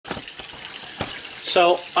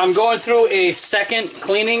So I'm going through a second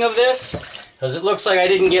cleaning of this because it looks like I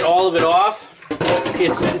didn't get all of it off.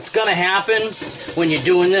 It's gonna happen when you're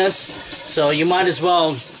doing this, so you might as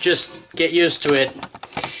well just get used to it.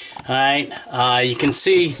 Alright, you can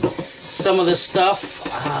see some of the stuff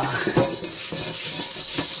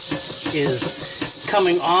is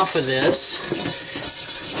coming off of this,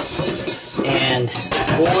 and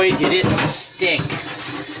boy did it stink.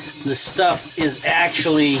 The stuff is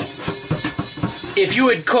actually, if you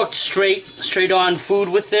had cooked straight on food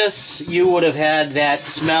with this, you would have had that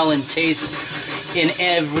smell and taste in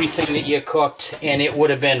everything that you cooked, and it would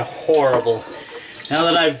have been horrible. Now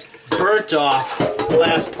that I've burnt off the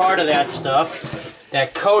last part of that stuff,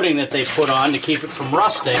 that coating that they put on to keep it from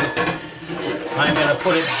rusting, I'm going to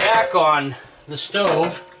put it back on the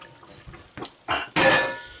stove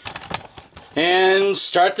and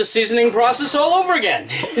start the seasoning process all over again.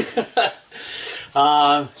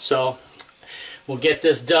 So we'll get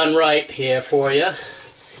this done right here for you.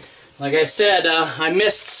 Like I said, I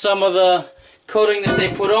missed some of the coating that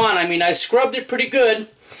they put on. I mean, I scrubbed it pretty good,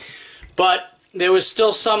 but there was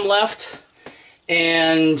still some left,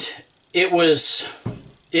 and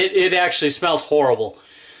it actually smelled horrible.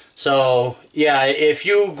 So yeah, if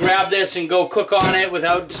you grab this and go cook on it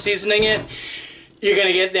without seasoning it, you're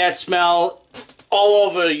gonna get that smell all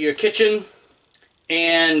over your kitchen,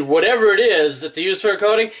 and whatever it is that they use for a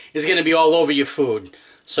coating is gonna be all over your food.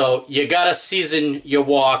 So you gotta season your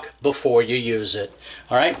wok before you use it.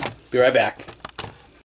 Alright, be right back.